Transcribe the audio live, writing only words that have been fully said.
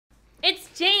It's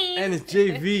Jane. And it's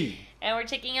JV. And we're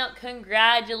checking out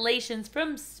Congratulations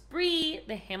from Spree,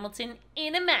 the Hamilton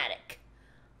Animatic.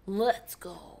 Let's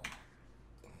go.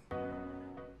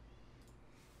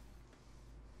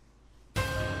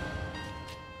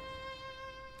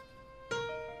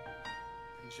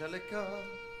 Angelica.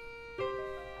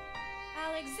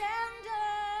 Alexander.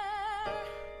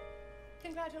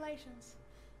 Congratulations.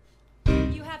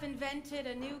 You have invented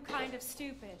a new kind of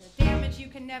stupid, a damage you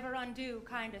can never undo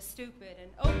kind of stupid,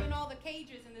 and open all the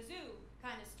cages in the zoo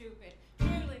kind of stupid.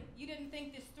 Surely you didn't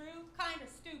think this through kind of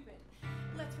stupid.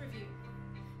 Let's review.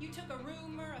 You took a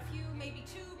rumor a few, maybe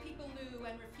two people knew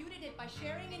and refuted it by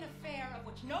sharing an affair of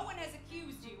which no one has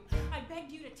accused you. I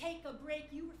begged you to take a break,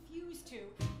 you refused to.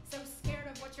 So scared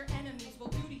of what your enemies will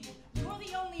do to you. You're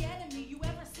the only enemy you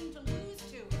ever seem to lose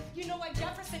to. You know why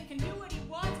Jefferson can do what he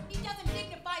wants? He doesn't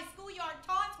dignify schoolyard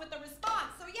taunts with a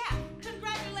response. So yeah,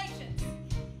 congratulations.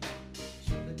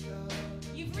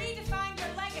 You've redefined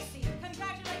your legacy.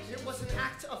 Congratulations. It was an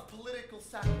act of political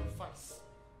sacrifice.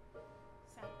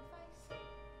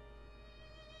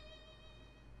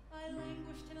 I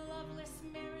languished in a loveless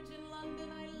marriage in London.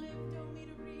 I lived only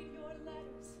to read your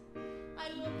letters.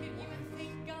 I look at you and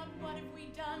think, God, what have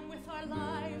we done with our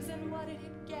lives and what did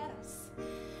it get us?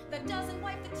 That doesn't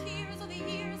wipe the tears or the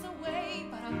years away,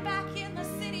 but I'm back in the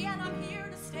city and I'm here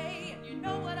to stay, and you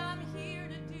know what I'm here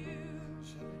to do.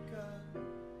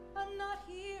 I'm not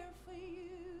here for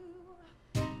you.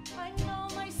 I know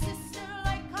my sister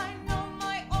like I know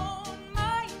my own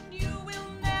mind. You will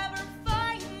never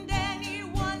find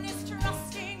anyone as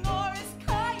trusting or as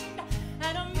kind.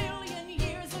 And a million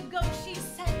years ago she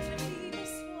said to me,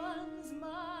 this one's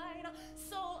mine.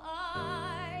 So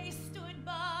I stood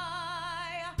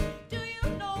by. Do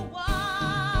you know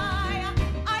why?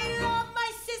 I love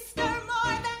my sister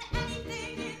more than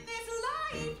anything in this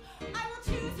life. I will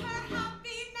choose her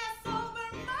happiness over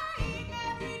mine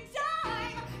every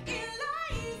time.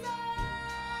 Eliza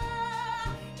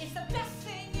is the best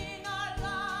thing in our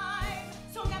lives.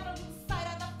 So never lose sight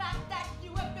of the fact that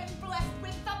you have been blessed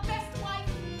with the best wife.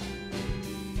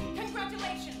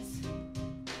 Congratulations.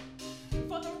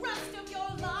 For the rest of your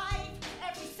life,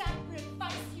 every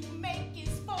sacrifice you make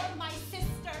is for my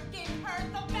sister. Give her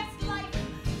the best life.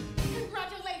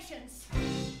 Congratulations.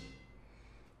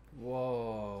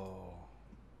 Whoa.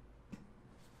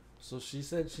 So she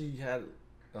said she had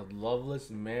a loveless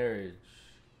marriage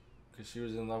because she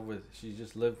was in love with, she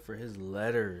just lived for his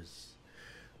letters.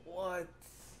 What?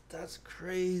 That's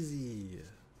crazy.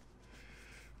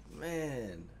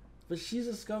 Man. But she's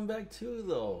a scumbag too,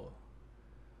 though.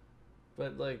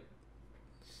 But, like,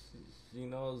 she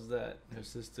knows that her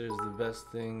sister is the best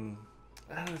thing.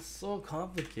 Ah, it's so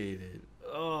complicated.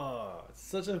 Oh, it's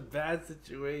such a bad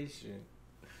situation.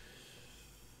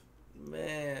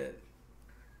 Man.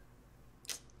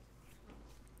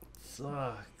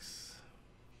 Sucks.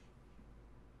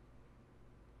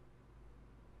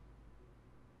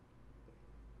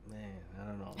 Man, I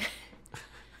don't know.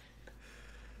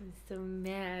 I'm so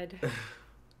mad.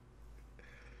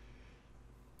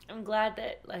 I'm glad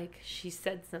that, like, she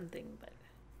said something, but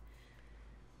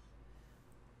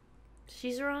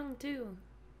she's wrong too.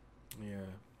 Yeah.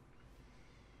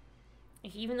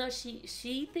 Like, even though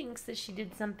she thinks that she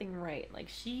did something right, like,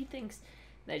 she thinks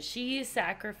that she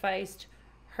sacrificed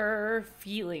her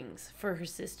feelings for her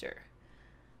sister.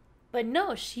 But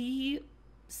no, she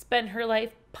spent her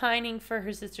life pining for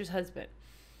her sister's husband.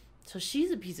 So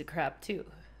she's a piece of crap too.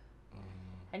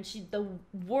 And the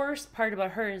worst part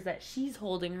about her is that she's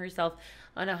holding herself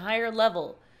on a higher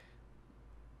level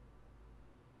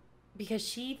because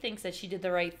she thinks that she did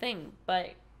the right thing,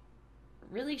 but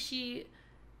really she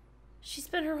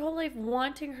spent her whole life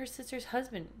wanting her sister's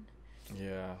husband.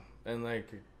 Yeah. And,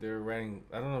 like, they were writing,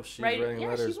 I don't know if she was writing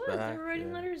letters back. They were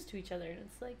writing letters to each other, and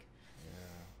it's like,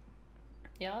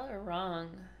 y'all are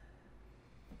wrong.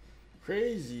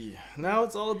 Crazy. Now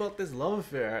it's all about this love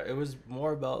affair. It was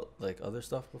more about, like, other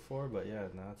stuff before, but yeah,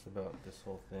 now it's about this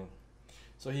whole thing.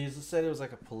 So he said it was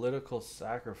like a political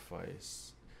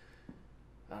sacrifice.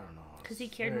 I don't know. Because he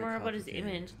cared more about his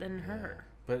image than her.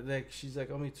 But, like, she's like,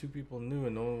 only two people knew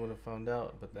and no one would have found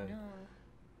out. But then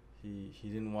he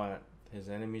didn't want his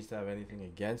enemies to have anything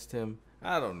against him.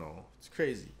 I don't know. It's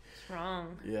crazy. It's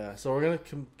wrong. Yeah, so we're going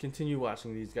to continue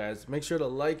watching these guys. Make sure to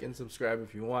like and subscribe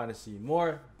if you want to see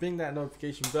more. Bing that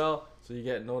notification bell so you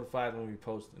get notified when we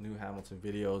post new Hamilton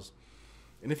videos.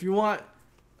 And if you want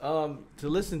to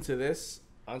listen to this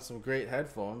on some great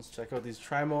headphones, check out these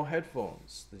Trimo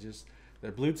headphones.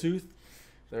 They're Bluetooth.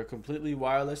 They're completely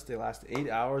wireless. They last 8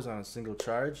 hours on a single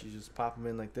charge. You just pop them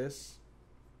in like this.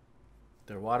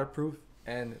 They're waterproof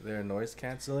and they're noise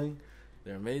canceling.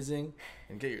 They're amazing.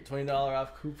 And get your $20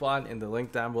 off coupon in the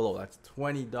link down below. That's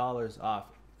 $20 off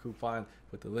coupon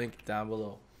with the link down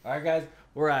below. All right, guys,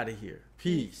 we're out of here.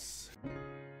 Peace.